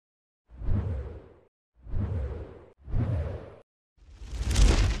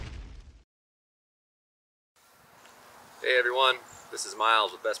Hey everyone, this is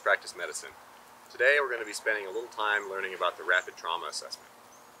Miles with Best Practice Medicine. Today we're going to be spending a little time learning about the Rapid Trauma Assessment,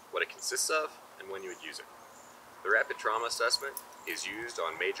 what it consists of, and when you would use it. The Rapid Trauma Assessment is used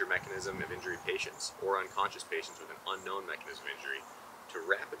on major mechanism of injury patients or unconscious patients with an unknown mechanism of injury to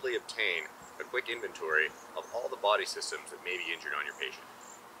rapidly obtain a quick inventory of all the body systems that may be injured on your patient.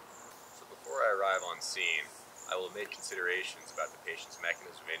 So before I arrive on scene, I will make considerations about the patient's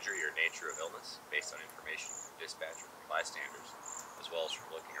mechanism of injury or nature of illness based on information from dispatch or from bystanders, as well as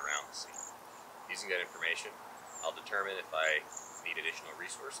from looking around the scene. Using that information, I'll determine if I need additional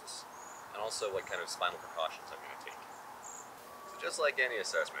resources and also what kind of spinal precautions I'm going to take. So just like any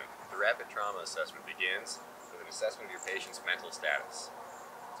assessment, the Rapid Trauma Assessment begins with an assessment of your patient's mental status.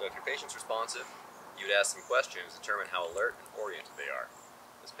 So if your patient's responsive, you would ask some questions to determine how alert and oriented they are.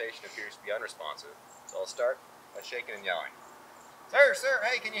 This patient appears to be unresponsive, so I'll start by shaking and yelling. Sir,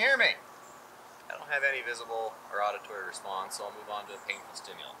 hey, can you hear me? I don't have any visible or auditory response, so I'll move on to painful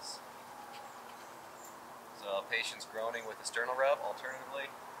stimulus. So patient's groaning with a sternal rub. Alternatively,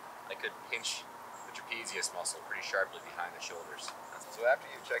 I could pinch the trapezius muscle pretty sharply behind the shoulders. So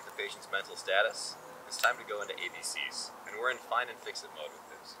after you check the patient's mental status, it's time to go into ABCs, and we're in find and fix it mode with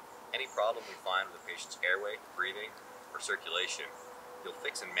this. Any problem we find with the patient's airway, breathing, or circulation, you'll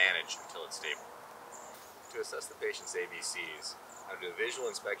fix and manage until it's stable. To assess the patient's ABCs, I'll do a visual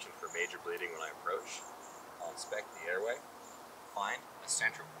inspection for major bleeding when I approach. I'll inspect the airway, find a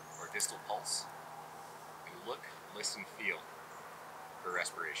central or distal pulse, and look, listen, feel for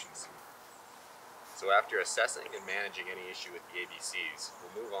respirations. So after assessing and managing any issue with the ABCs,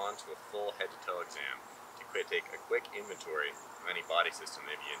 we'll move on to a full head-to-toe exam to take a quick inventory of any body system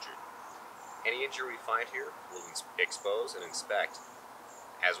may be injured. Any injury we find here, we'll expose and inspect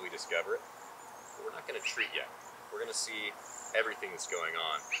as we discover it. But we're not going to treat yet. We're going to see everything that's going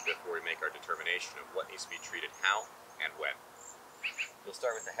on before we make our determination of what needs to be treated how and when. We'll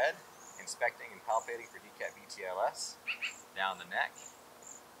start with the head, inspecting and palpating for decap VTLS, down the neck,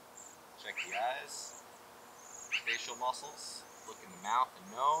 check the eyes, facial muscles, look in the mouth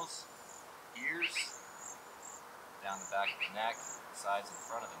and nose, ears, down the back of the neck, the sides and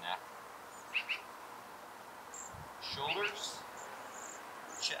front of the neck, shoulders,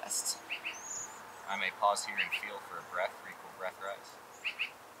 chest. I may pause here and feel for a breath, for equal breath rise.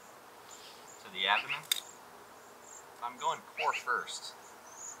 To the abdomen. I'm going core first.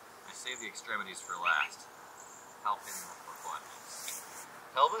 I save the extremities for last. Palpating the upper quadrants.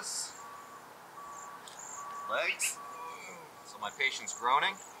 Pelvis. Legs. So my patient's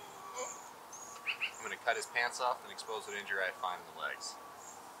groaning. I'm going to cut his pants off and expose what injury I find in the legs.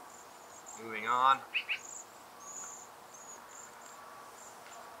 Moving on.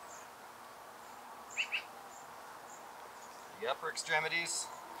 The upper extremities,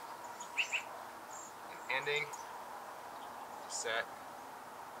 and ending to set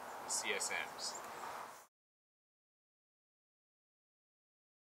the CSMs.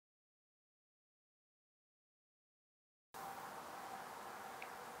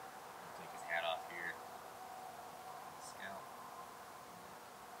 Take his hat off here, scalp,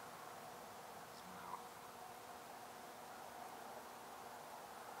 his mouth,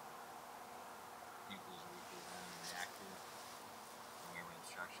 pupils are equally round and reactive.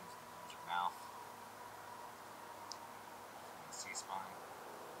 Instructions to close your mouth, the C-spine,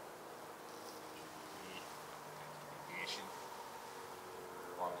 deviation,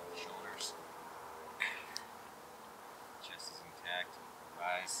 along with the shoulders, chest is intact,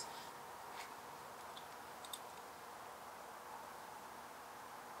 rise,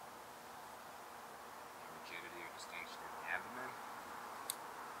 rigidity or distension in the abdomen,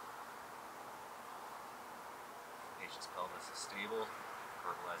 patient's pelvis is stable.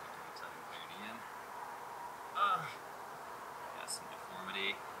 Verbalizing to the tongue perineum. Got some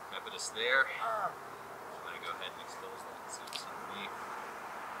deformity, crepitus there. I'm going to go ahead and expose that and see what's underneath.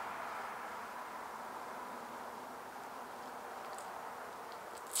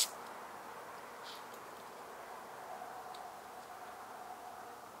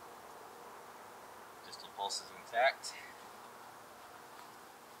 Distal pulse is intact.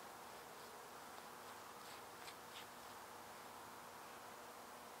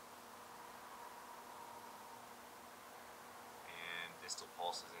 Distal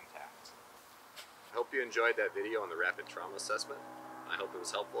pulse is intact. I hope you enjoyed that video on the Rapid Trauma Assessment. I hope it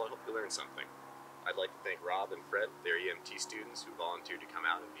was helpful. I hope you learned something. I'd like to thank Rob and Fred, their EMT students who volunteered to come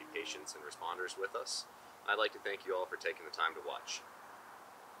out and be patients and responders with us. I'd like to thank you all for taking the time to watch.